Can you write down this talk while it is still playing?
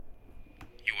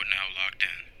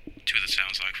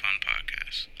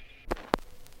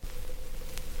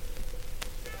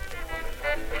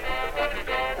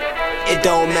It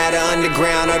don't matter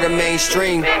underground or the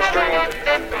mainstream.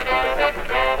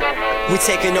 We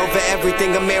taking over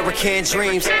everything, American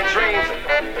dreams.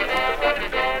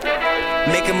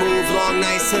 Make a move, long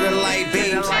nights to the light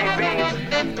beams.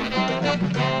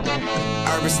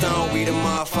 Urban Stone, we the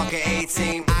motherfucking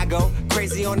A-team. I go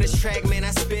crazy on this track, man,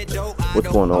 I spit dope. What's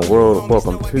going on, world?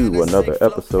 Welcome to another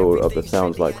episode of the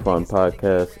Sounds Like Fun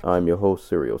podcast. I'm your host,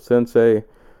 Serial Sensei.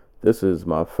 This is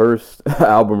my first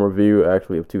album review,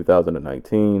 actually, of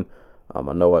 2019. I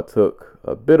know I took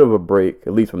a bit of a break,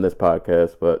 at least from this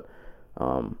podcast, but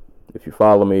if you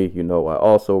follow me, you know I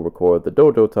also record the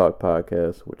Dojo Talk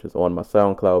podcast, which is on my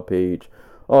SoundCloud page,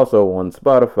 also on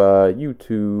Spotify,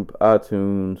 YouTube,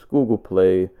 iTunes, Google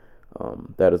Play.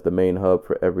 That is the main hub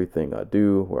for everything I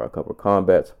do, where I cover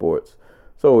combat sports.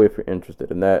 So if you're interested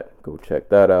in that, go check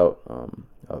that out.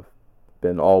 I've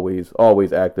been always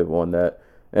active on that.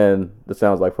 And the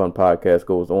Sounds Like Fun podcast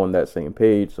goes on that same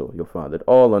page, so you'll find it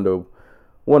all under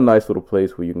one nice little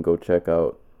place where you can go check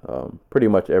out pretty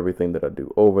much everything that I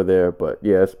do over there. But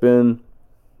yeah, it's been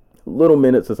a little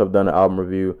minute since I've done an album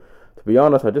review. To be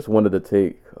honest, I just wanted to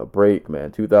take a break,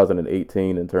 man.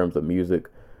 2018 in terms of music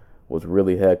was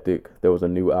really hectic. There was a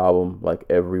new album like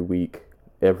every week,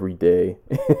 every day.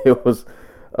 It was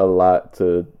a lot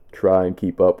to try and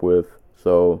keep up with.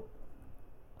 So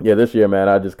yeah, this year, man,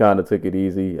 I just kind of took it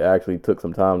easy. I actually took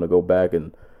some time to go back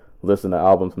and listen to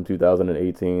albums from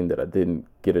 2018 that I didn't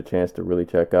get a chance to really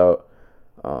check out.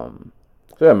 So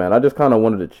yeah, man, I just kind of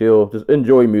wanted to chill, just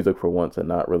enjoy music for once and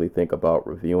not really think about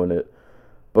reviewing it.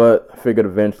 But I figured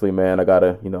eventually, man, I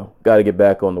gotta get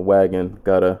back on the wagon,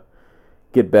 gotta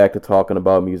get back to talking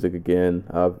about music again.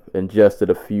 I've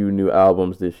ingested a few new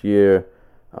albums this year.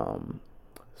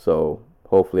 So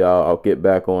hopefully I'll get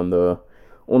back on the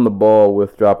ball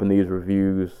with dropping these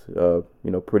reviews,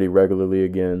 pretty regularly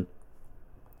again.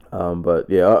 But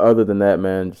yeah, other than that,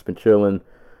 man, just been chilling,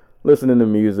 listening to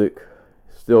music.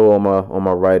 Still on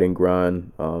my writing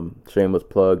grind. Shameless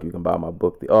plug, you can buy my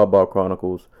book, The Oddball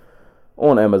Chronicles,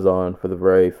 on Amazon for the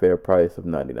very fair price of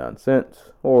 99 cents.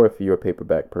 Or if you're a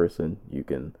paperback person, you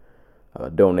can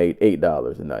donate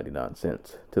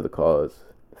 $8.99 to the cause.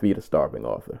 Feed a starving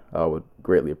author. I would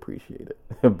greatly appreciate it.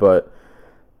 But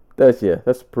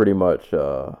that's pretty much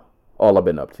all I've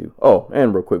been up to. Oh,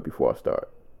 and real quick before I start,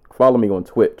 follow me on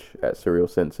Twitch at Serial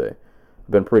Sensei.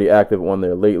 Been pretty active on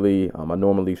there lately. I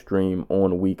normally stream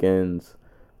on weekends,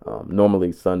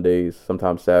 normally Sundays,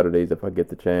 sometimes Saturdays if I get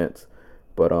the chance.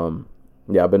 But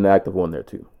yeah, I've been active on there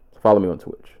too. So follow me on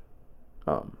Twitch.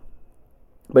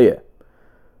 But yeah.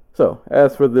 So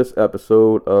as for this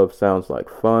episode of Sounds Like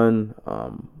Fun,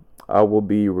 I will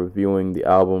be reviewing the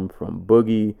album from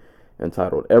Boogie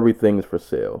entitled Everything's for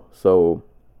Sale. So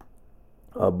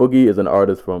Boogie is an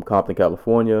artist from Compton,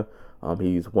 California.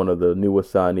 He's one of the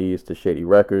newest signees to Shady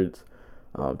Records.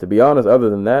 To be honest,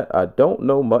 other than that, I don't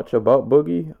know much about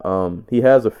Boogie. He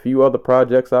has a few other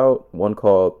projects out, one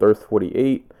called Thirst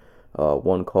 48,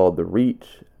 one called The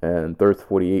Reach, and Thirst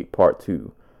 48 Part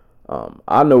 2.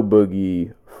 I know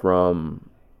Boogie from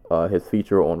his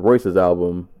feature on Royce's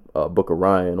album, Book of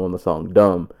Ryan, on the song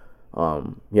Dumb.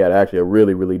 He had actually a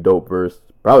really, really dope verse,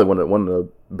 probably one of the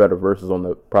better verses on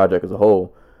the project as a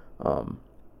whole.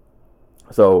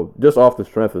 So just off the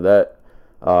strength of that,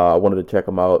 I wanted to check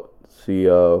him out, see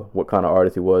what kind of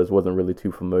artist he was. Wasn't really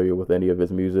too familiar with any of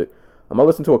his music. I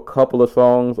listened to a couple of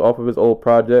songs off of his old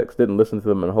projects. Didn't listen to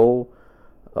them as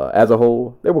a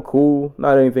whole. They were cool,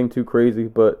 not anything too crazy,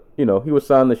 but he was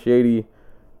signed to Shady.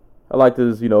 I liked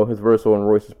his verse on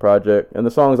Royce's project, and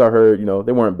the songs I heard,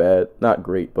 they weren't bad, not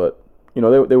great, but they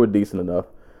were decent enough.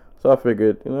 So I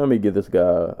figured, let me give this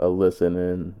guy a listen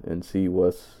and see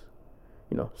what's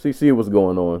see what's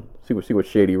going on, see what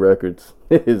Shady Records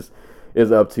is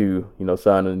up to,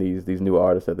 signing these new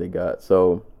artists that they got.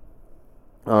 So,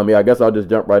 yeah, I guess I'll just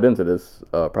jump right into this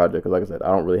project, because like I said, I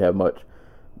don't really have much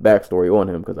backstory on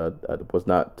him, because I was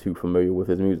not too familiar with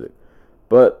his music.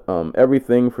 But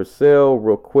Everything for Sale,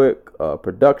 real quick,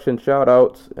 production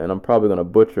shout-outs, and I'm probably going to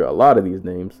butcher a lot of these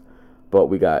names, but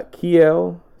we got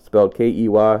Keyel, spelled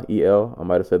Keyel, I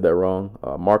might have said that wrong,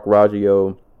 Mark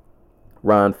Raggio,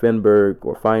 Ron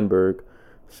Feinberg,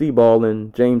 C.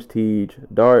 Ballin, James Teague,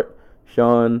 Dart,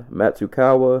 Sean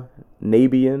Matsukawa,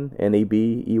 Nabeyen,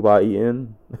 Nabeyen,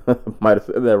 might have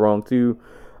said that wrong too,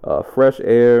 Fresh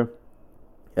Air,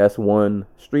 S1,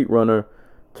 Street Runner,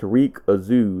 Tariq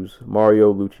Azuz,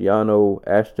 Mario Luciano,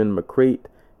 Ashton McCrate,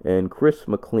 and Chris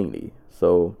McCleany.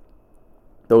 So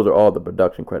those are all the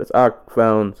production credits I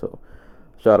found. So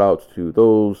shout outs to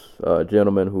those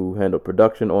gentlemen who handled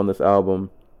production on this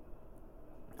album.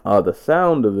 The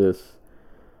sound of this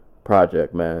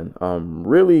project, man.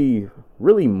 Really,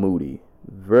 really moody.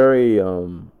 Very.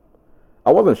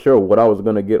 I wasn't sure what I was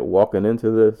gonna get walking into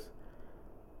this,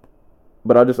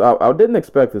 but I didn't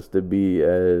expect this to be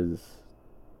as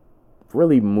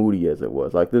really moody as it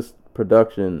was. Like this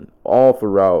production all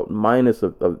throughout, minus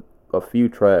a few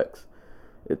tracks,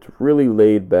 it's really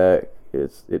laid back.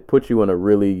 It puts you in a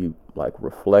really like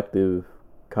reflective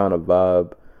kind of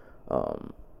vibe.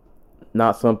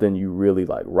 Not something you really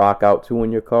like rock out to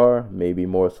in your car. Maybe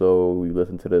more so you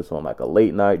listen to this on like a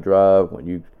late night drive when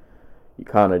you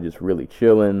kind of just really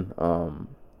chilling.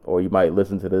 Or you might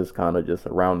listen to this kind of just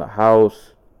around the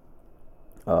house.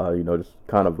 Just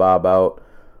kind of vibe out.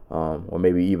 Or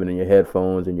maybe even in your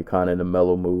headphones and you're kind of in a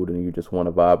mellow mood and you just want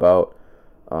to vibe out.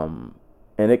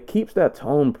 And it keeps that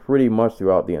tone pretty much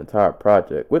throughout the entire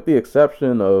project, with the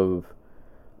exception of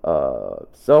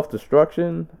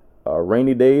Self-Destruction,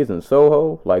 Rainy Days, and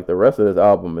Soho. Like the rest of this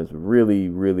album is really,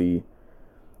 really,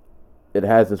 it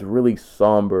has this really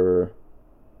somber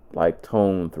like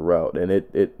tone throughout, and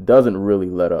it doesn't really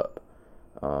let up.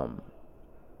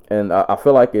 And I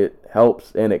feel like it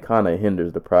helps and it kind of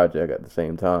hinders the project at the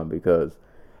same time, because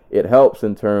it helps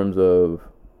in terms of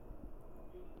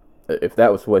if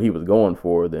that was what he was going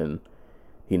for, then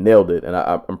he nailed it. And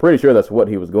I'm pretty sure that's what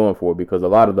he was going for, because a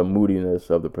lot of the moodiness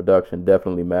of the production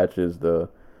definitely matches the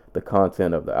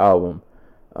content of the album.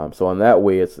 So in that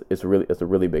way, it's a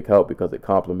really big help, because it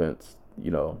complements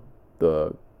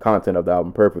the content of the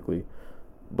album perfectly.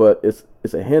 But it's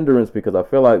a hindrance because I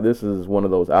feel like this is one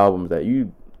of those albums that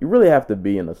you really have to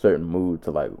be in a certain mood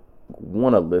to like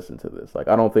want to listen to this. Like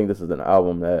I don't think this is an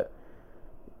album that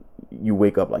you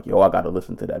wake up like, yo, I got to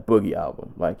listen to that Boogie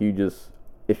album. Like you just,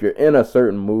 if you're in a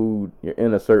certain mood, you're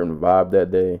in a certain vibe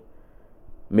that day,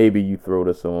 maybe you throw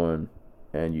this on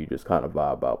and you just kind of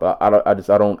vibe out. But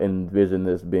I don't envision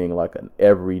this being like an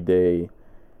everyday,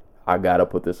 I gotta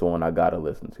put this on, I gotta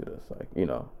listen to this. Like,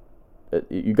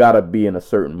 you gotta be in a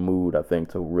certain mood, I think,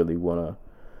 to really want to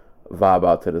vibe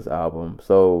out to this album.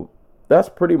 So that's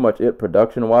pretty much it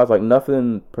production wise. Like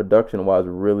nothing production wise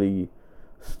really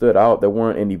stood out. There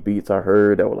weren't any beats I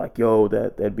heard that were like, yo,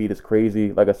 that beat is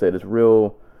crazy. Like I said, it's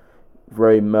real,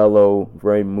 very mellow,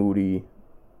 very moody.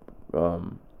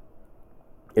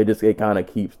 It kind of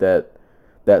keeps that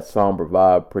somber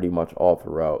vibe pretty much all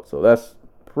throughout. So that's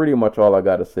pretty much all I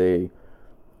got to say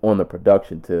on the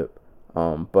production tip.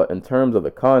 But in terms of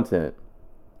the content,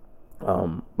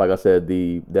 like I said,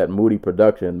 that moody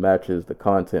production matches the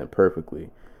content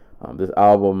perfectly. This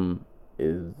album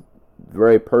is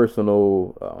very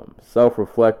personal,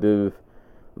 self-reflective,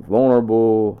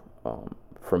 vulnerable.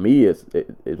 For me,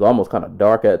 it's almost kind of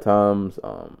dark at times.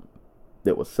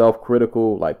 It was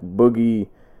self-critical. Like Boogie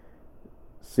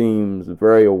seems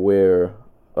very aware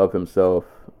of himself,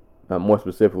 more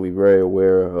specifically very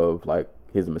aware of like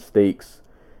his mistakes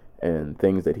and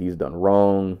things that he's done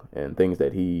wrong and things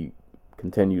that he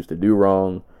continues to do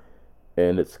wrong.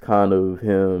 And it's kind of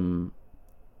him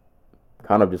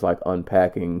kind of just like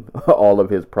unpacking all of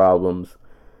his problems,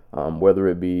 whether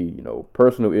it be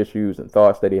personal issues and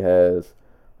thoughts that he has,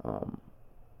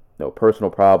 personal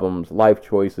problems, life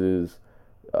choices,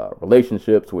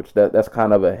 relationships, which that's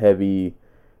kind of a heavy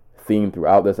theme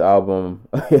throughout this album.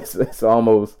 It's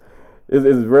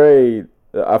very,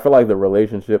 I feel like the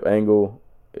relationship angle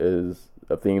is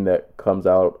a theme that comes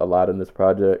out a lot in this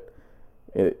project.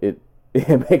 It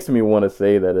makes me want to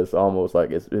say that it's almost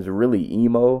like it's really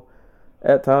emo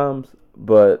at times,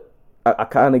 but I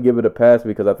kind of give it a pass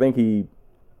because I think he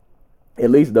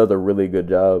at least does a really good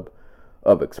job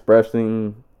of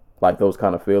expressing like those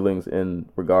kind of feelings in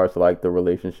regards to like the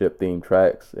relationship themed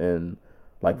tracks and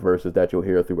like verses that you'll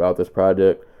hear throughout this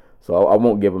project. So I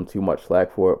won't give him too much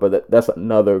slack for it, but that's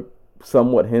another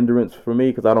somewhat hindrance for me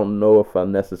because I don't know if I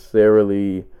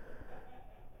necessarily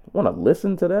want to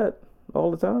listen to that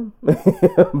all the time.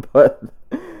 But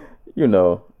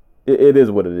it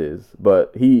is what it is.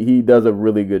 But he does a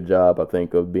really good job, I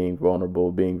think, of being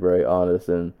vulnerable, being very honest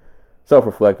and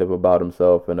self-reflective about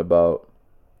himself and about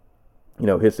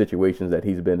his situations that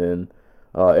he's been in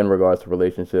regards to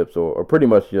relationships or pretty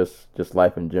much just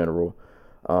life in general.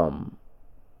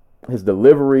 His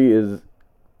delivery is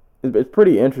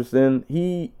pretty interesting.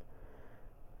 He's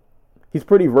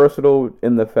pretty versatile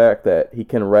in the fact that he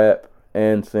can rap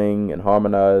and sing and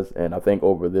harmonize, and I think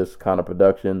over this kind of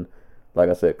production, like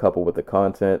I said, coupled with the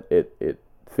content, it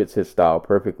fits his style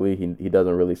perfectly. He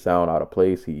doesn't really sound out of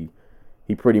place. He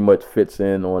pretty much fits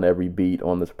in on every beat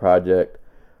on this project.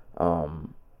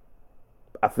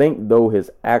 I think though his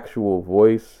actual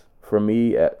voice for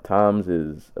me at times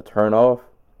is a turnoff.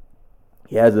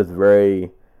 He has this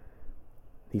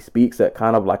he speaks at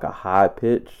kind of like a high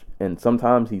pitch, and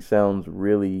sometimes he sounds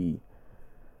really,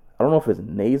 I don't know if it's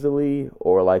nasally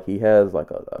or like he has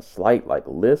like a slight like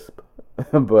lisp,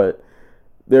 but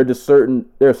there are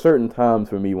certain times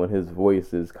for me when his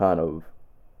voice is kind of,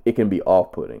 it can be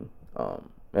off-putting,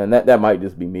 and that might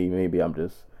just be me. Maybe I'm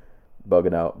just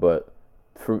bugging out, but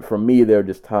for me, there are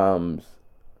just times,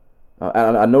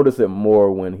 I notice it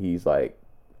more when he's like,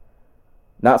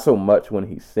 not so much when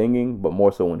he's singing, but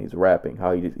more so when he's rapping.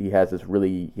 How he has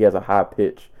he has a high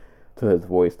pitch to his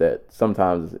voice that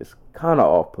sometimes is kind of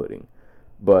off-putting.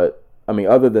 But I mean,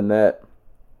 other than that,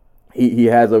 he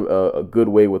has a good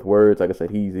way with words. Like I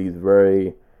said, he's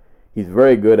very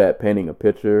good at painting a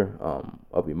picture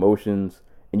of emotions,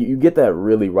 and you get that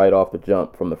really right off the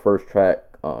jump from the first track,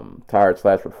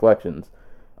 Tired/Reflections.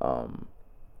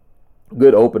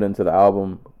 Good opening to the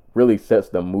album. Really sets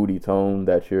the moody tone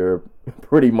that you're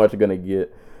pretty much gonna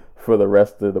get for the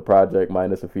rest of the project,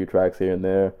 minus a few tracks here and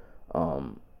there.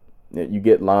 You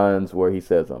get lines where he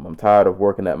says, "I'm tired of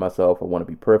working at myself. I want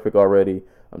to be perfect already.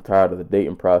 I'm tired of the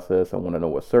dating process. I want to know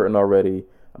what's certain already.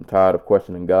 I'm tired of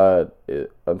questioning God.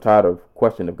 I'm tired of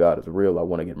questioning if God is real. I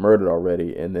want to get murdered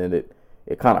already." And then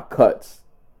it kind of cuts.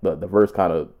 The verse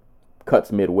kind of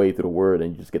cuts midway through the word,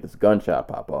 and you just get this gunshot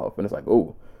pop off, and it's like,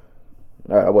 oh.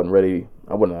 All right, I wasn't ready.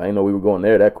 I didn't know we were going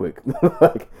there that quick.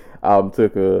 Like, album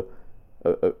took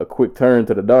a quick turn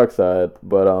to the dark side,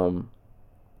 but and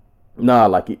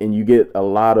you get a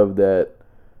lot of that,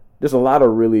 just a lot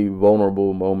of really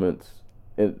vulnerable moments,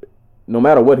 and no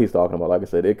matter what he's talking about. Like I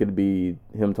said, it could be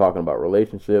him talking about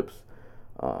relationships,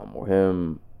 or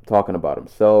him talking about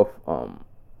himself.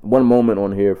 One moment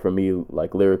on here for me,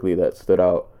 like lyrically, that stood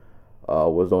out,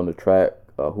 was on the track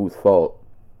 "Whose Fault,"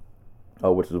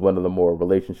 which is one of the more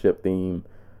relationship theme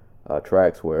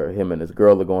tracks where him and his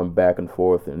girl are going back and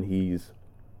forth, and he's,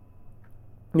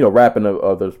 rapping the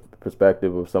other's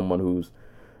perspective of someone who's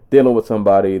dealing with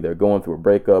somebody. They're going through a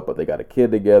breakup, but they got a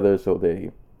kid together, so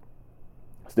they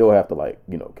still have to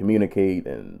communicate,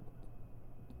 and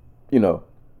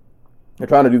they're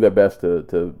trying to do their best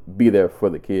to be there for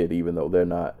the kid, even though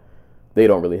they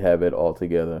don't really have it all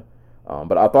together.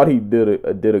 But I thought he did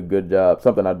a good job,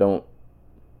 something I don't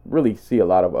really see a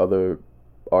lot of other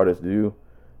artists do,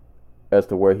 as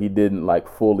to where he didn't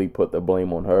fully put the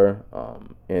blame on her,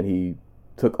 and he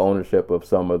took ownership of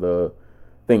some of the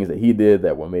things that he did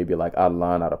that were maybe out of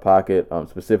line, out of pocket.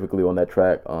 Specifically on that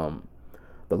track,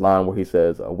 the line where he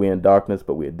says, "We in darkness,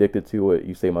 but we addicted to it.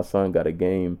 You say my son got a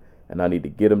game, and I need to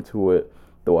get him to it.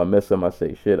 Though I miss him, I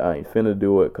say shit, I ain't finna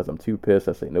do it, cause I'm too pissed.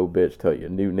 I say no, bitch, tell your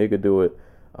new nigga do it."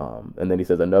 And then he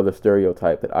says, "Another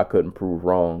stereotype that I couldn't prove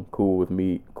wrong. Cool with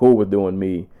doing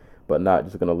me, but not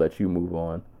just gonna let you move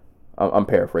on." I'm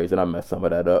paraphrasing. I messed some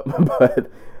of that up, but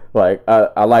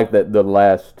I like that the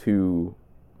last two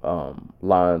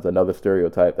lines. "Another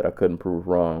stereotype that I couldn't prove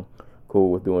wrong.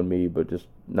 Cool with doing me, but just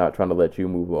not trying to let you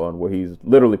move on." Where he's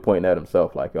literally pointing at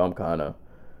himself, like, yo, I'm kind of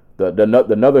the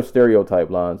another stereotype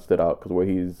line stood out, because where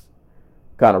he's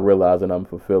kind of realizing I'm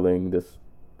fulfilling this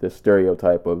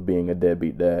stereotype of being a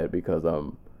deadbeat dad, because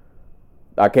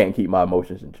I can't keep my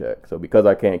emotions in check. So because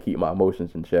I can't keep my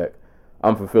emotions in check,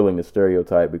 I'm fulfilling the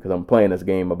stereotype because I'm playing this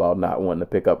game about not wanting to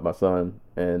pick up my son,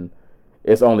 and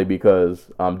it's only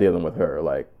because I'm dealing with her,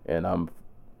 and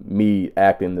me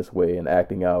acting this way and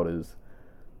acting out is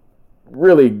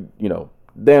really,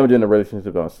 damaging the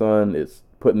relationship with my son. It's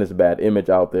putting this bad image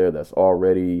out there that's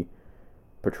already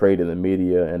portrayed in the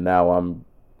media, and now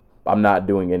I'm not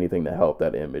doing anything to help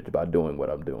that image by doing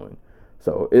what I'm doing.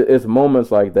 So it's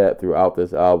moments like that throughout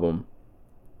this album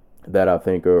that I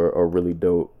think are really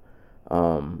dope.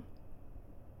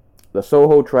 The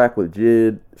Soho track with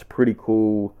Jid is pretty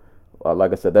cool.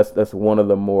 Like I said, that's one of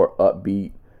the more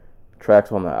upbeat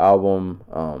tracks on the album.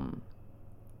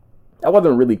 I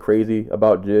wasn't really crazy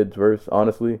about Jid's verse,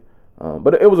 honestly,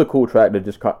 but it was a cool track to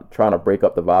just trying to break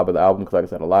up the vibe of the album, because like I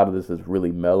said, a lot of this is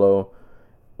really mellow.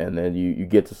 And then you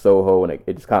get to Soho, and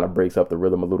it just kind of breaks up the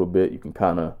rhythm a little bit. You can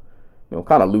kind of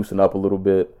loosen up a little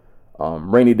bit.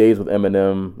 Rainy Days with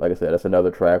Eminem, like I said, that's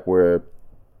another track where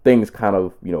things kind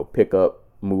of, pick up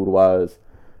mood-wise.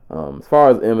 As far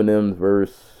as Eminem's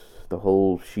verse, the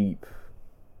whole sheep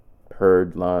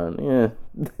herd line, yeah.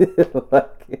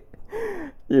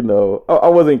 I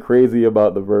wasn't crazy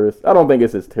about the verse. I don't think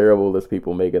it's as terrible as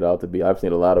people make it out to be. I've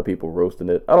seen a lot of people roasting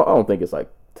it. I don't think it's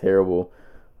terrible.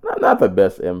 Not the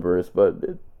best M verse, but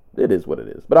it is what it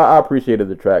is. But I appreciated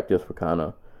the track just for kind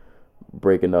of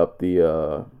breaking up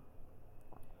the,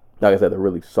 like I said, the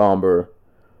really somber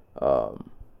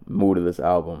mood of this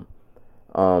album.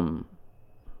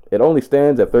 It only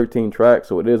stands at 13 tracks,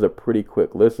 so it is a pretty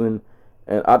quick listen.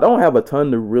 And I don't have a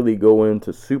ton to really go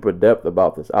into super depth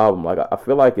about this album. Like, I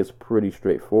feel like it's pretty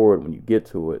straightforward when you get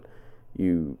to it.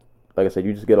 Like I said,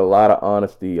 you just get a lot of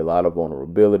honesty, a lot of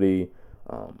vulnerability.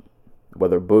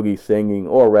 Whether Boogie singing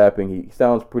or rapping, he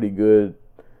sounds pretty good,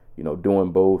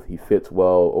 doing both. He fits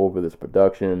well over this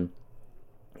production.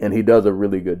 And he does a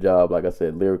really good job, like I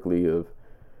said, lyrically, of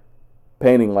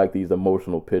painting like these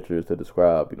emotional pictures to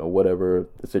describe, whatever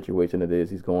the situation it is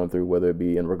he's going through, whether it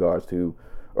be in regards to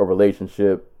a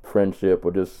relationship, friendship,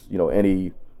 or just,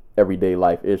 any everyday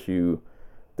life issue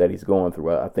that he's going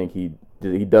through. I think he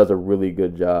does a really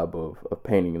good job of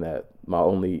painting that. My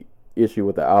only issue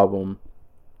with the album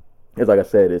is, like I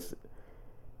said,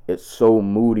 it's so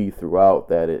moody throughout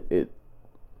that it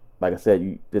like I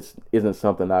said, this isn't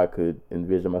something I could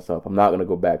envision myself. I'm not gonna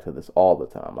go back to this all the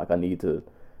time. Like, I need to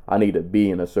be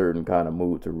in a certain kind of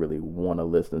mood to really want to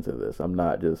listen to this. I'm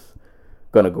not just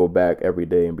gonna go back every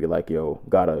day and be like, yo,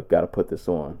 gotta put this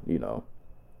on,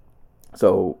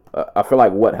 So I feel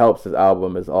like what helps this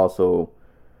album is also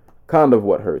kind of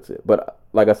what hurts it. But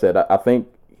like I said, I think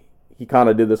he kind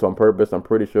of did this on purpose. I'm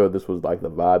pretty sure this was like the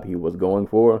vibe he was going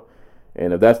for.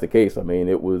 And if that's the case, I mean,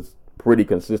 it was pretty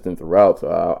consistent throughout.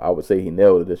 So I would say he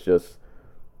nailed it. It's just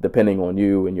depending on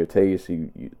you and your taste,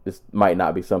 this might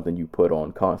not be something you put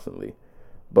on constantly.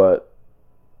 But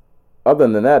other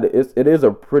than that, it is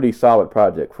a pretty solid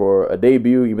project for a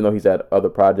debut. Even though he's had other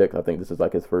projects, I think this is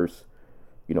like his first,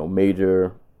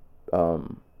 major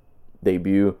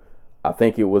debut. I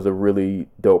think it was a really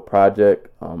dope project.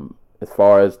 As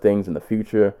far as things in the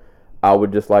future, I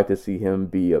would just like to see him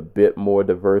be a bit more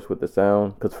diverse with the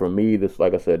sound. Because for me, this,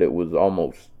 like I said, it was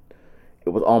almost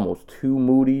too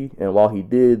moody. And while he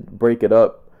did break it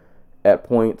up at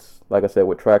points, like I said,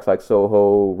 with tracks like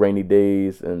Soho, Rainy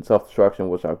Days, and Self-Destruction,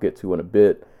 which I'll get to in a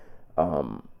bit,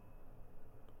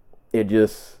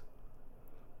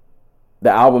 the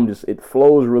album it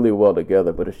flows really well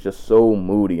together, but it's just so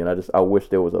moody, and I wish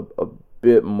there was a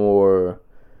bit more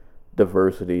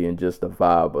diversity in just the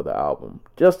vibe of the album,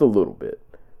 just a little bit.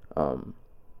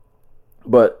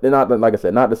 But not, like I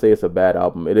said, not to say it's a bad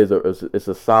album. It's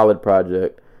a solid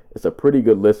project. It's a pretty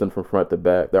good listen from front to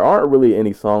back. There aren't really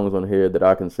any songs on here that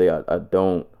I can say I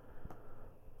don't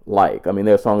like. I mean,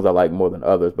 there are songs I like more than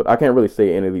others, but I can't really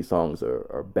say any of these songs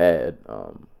are bad.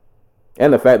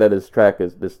 And the fact that this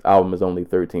album is only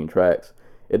 13 tracks,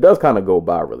 it does kind of go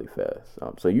by really fast.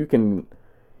 So you can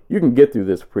get through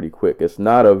this pretty quick. It's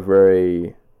not a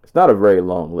very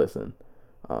long listen.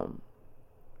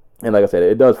 And like I said,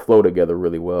 it does flow together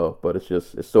really well, but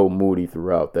it's so moody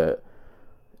throughout that.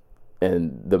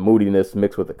 And the moodiness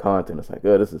mixed with the content, it's like,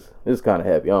 oh, this is kind of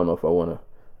heavy. I don't know if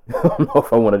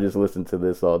I want to just listen to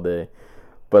this all day.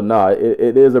 But nah,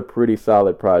 it is a pretty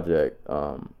solid project.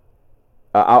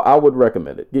 I would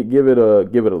recommend it. Give it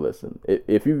a listen.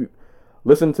 If you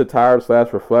listen to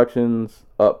Tired/Reflections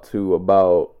up to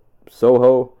about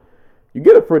Soho, you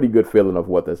get a pretty good feeling of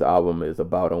what this album is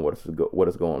about and what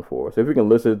it's going for. So if you can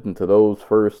listen to those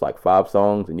first like 5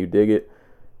 songs and you dig it,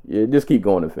 you just keep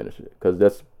going and finish it, because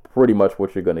that's pretty much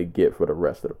what you're gonna get for the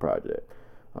rest of the project.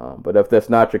 But if that's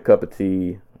not your cup of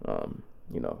tea,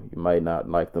 you might not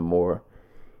like the more,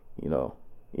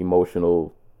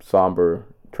 emotional, somber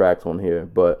tracks on here.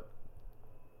 But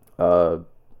to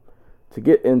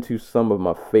get into some of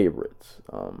my favorites,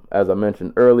 as I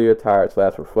mentioned earlier,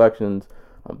 Tired/Reflections,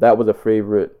 that was a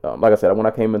favorite. Like I said, when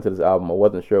I came into this album, I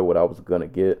wasn't sure what I was gonna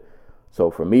get. So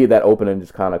for me, that opening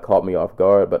just kind of caught me off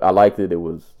guard, but I liked it. It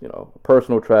was, a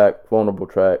personal track, vulnerable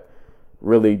track,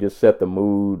 really just set the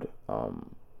mood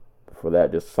for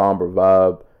that just somber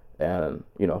vibe. And,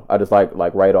 I just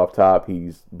like right off top,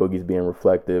 Boogie's being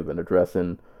reflective and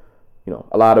addressing,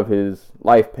 a lot of his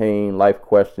life pain, life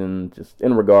questions, just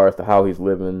in regards to how he's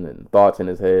living and thoughts in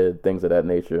his head, things of that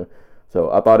nature.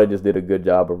 So I thought it just did a good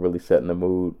job of really setting the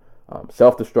mood.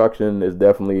 Self-Destruction is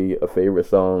definitely a favorite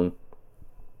song.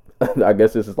 I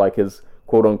guess this is like his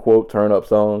quote-unquote turn-up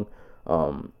song.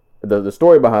 The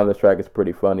story behind this track is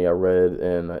pretty funny. I read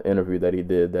in an interview that he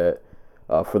did that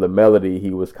for the melody,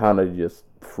 he was kind of just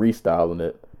freestyling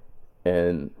it,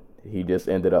 and he just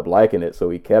ended up liking it, so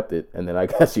he kept it. And then I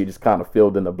guess he just kind of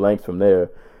filled in the blanks from there.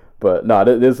 But no,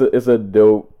 it's a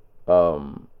dope,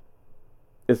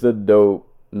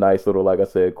 nice little, like I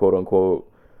said,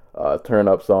 quote-unquote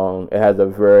turn-up song. It has a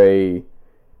very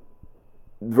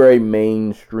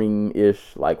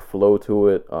mainstream-ish like flow to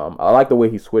it. I like the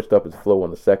way he switched up his flow on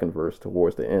the second verse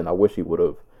towards the end. I wish he would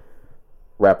have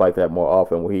rapped like that more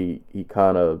often, where he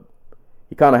kind of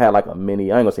had like a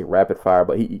mini, I ain't gonna say rapid fire,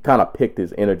 but he kind of picked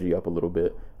his energy up a little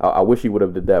bit. I wish he would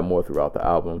have did that more throughout the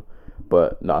album.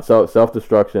 But no,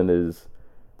 Self-Destruction is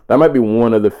that might be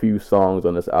one of the few songs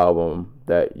on this album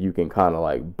that you can kind of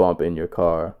like bump in your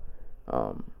car,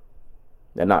 and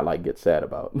not like get sad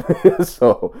about.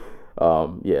 So,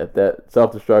 yeah, that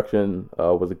Self-Destruction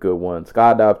was a good one.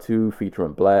 Skydive 2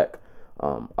 featuring Black.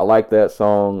 I like that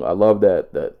song. I love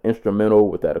that instrumental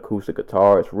with that acoustic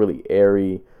guitar. It's really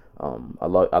airy. I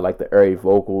like the airy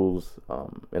vocals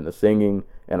and the singing,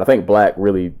 and I think Black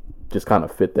really just kind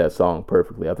of fit that song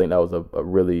perfectly. I think that was a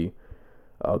really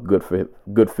good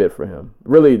fit for him.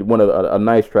 Really, a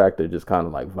nice track to just kind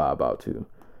of like vibe out to.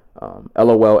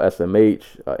 LOL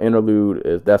SMH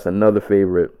interlude that's another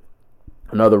favorite,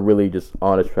 another really just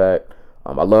honest track.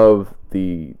 I love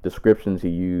the descriptions he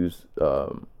used.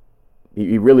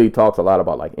 He really talks a lot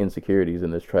about like insecurities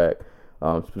in this track.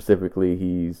 Specifically,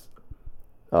 he's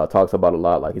talks about a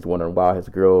lot like he's wondering why his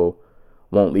girl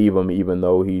won't leave him, even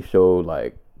though he showed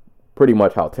like pretty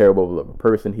much how terrible of a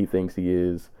person he thinks he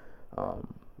is,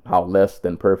 how less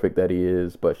than perfect that he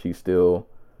is, but she's still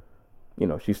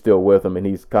with him, and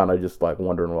he's kind of just like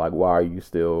wondering like, why are you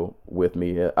still with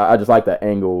me? I just like the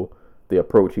angle, the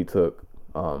approach he took,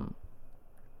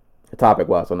 topic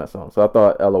wise on that song. So I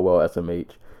thought LOL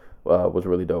SMH was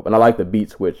really dope, and I like the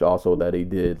beat switch also that he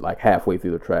did like halfway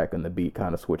through the track, and the beat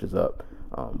kind of switches up,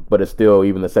 but it's still,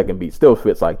 even the second beat still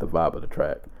fits like the vibe of the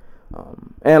track.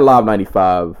 And Live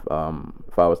 95,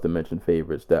 if I was to mention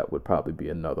favorites, that would probably be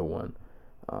another one.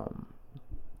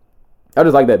 I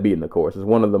just like that beat in the chorus. It's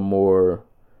one of the more,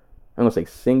 I'm gonna say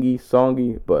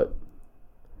songy, but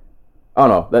I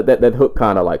don't know, that hook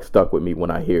kind of like stuck with me when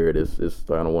I hear it. It's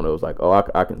kind of one of those like, oh,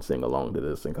 I can sing along to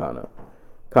this and kind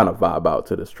of vibe out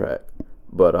to this track.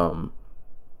 But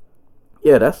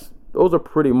yeah, those are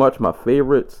pretty much my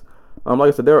favorites.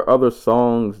 Like I said, there are other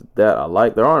songs that I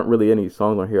like. There aren't really any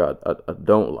songs on here I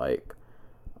don't like.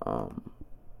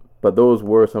 But those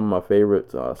were some of my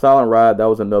favorites. Silent Ride, that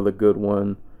was another good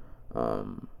one.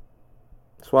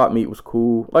 Swap Meet was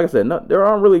cool. Like I said, there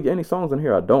aren't really any songs on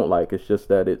here I don't like. It's just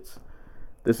that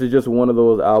this is just one of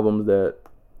those albums that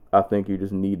I think you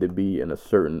just need to be in a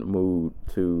certain mood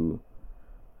to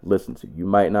listen to. You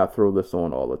might not throw this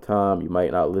on all the time. You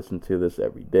might not listen to this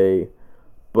every day.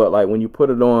 But like when you put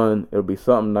it on, it'll be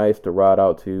something nice to ride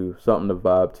out to, something to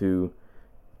vibe to,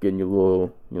 getting your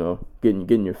little,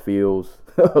 getting your feels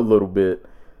a little bit,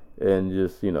 and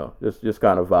just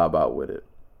kind of vibe out with it.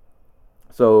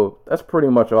 So that's pretty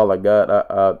much all I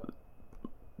got.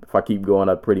 If I keep going,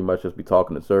 I'd pretty much just be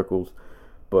talking in circles.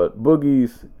 But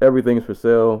Boogie's Everything's for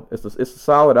Sale. It's a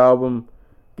solid album.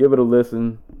 Give it a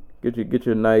listen. Get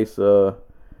your nice your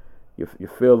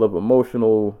feel of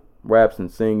emotional raps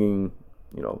and singing,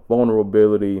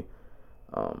 vulnerability.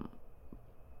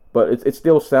 But it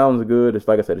still sounds good. It's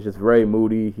like I said, it's just very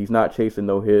moody. He's not chasing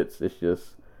no hits. It's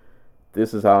just,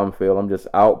 this is how I'm feeling. I'm just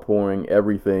outpouring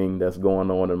everything that's going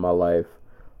on in my life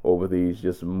over these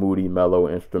just moody, mellow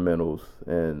instrumentals.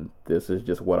 And this is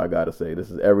just what I gotta say.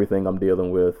 This is everything I'm dealing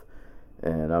with,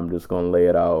 and I'm just gonna lay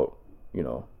it out,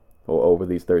 over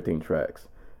these 13 tracks.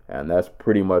 And that's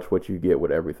pretty much what you get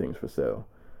with Everything's for Sale.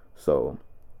 So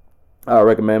I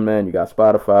recommend, man, you got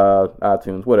Spotify,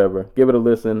 iTunes, whatever. Give it a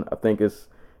listen. I think it's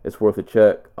worth a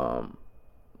check.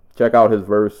 Check out his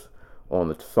verse on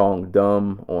the song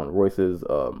Dumb on Royce's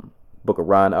Book of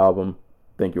Rhyme album.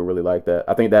 I think you'll really like that.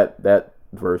 I think that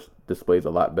verse displays a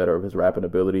lot better of his rapping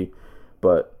ability.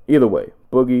 But either way,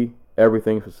 Boogie,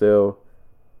 Everything for Sale.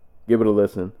 Give it a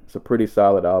listen. It's a pretty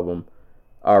solid album.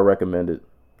 I recommend it.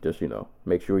 Just,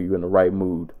 make sure you're in the right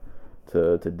mood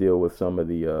to deal with some of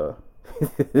the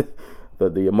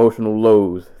the emotional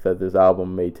lows that this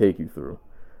album may take you through.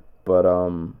 But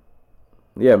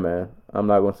yeah, man, I'm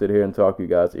not gonna sit here and talk you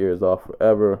guys' ears off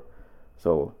forever.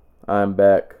 So I'm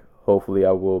back. Hopefully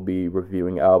I will be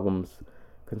reviewing albums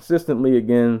consistently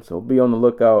again, so be on the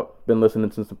lookout. Been listening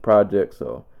to some projects,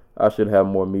 so I should have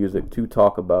more music to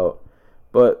talk about.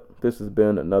 But this has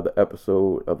been another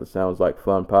episode of the Sounds Like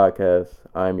Fun podcast.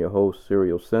 I am your host,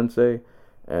 Serial Sensei,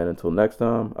 and until next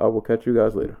time, I will catch you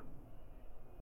guys later.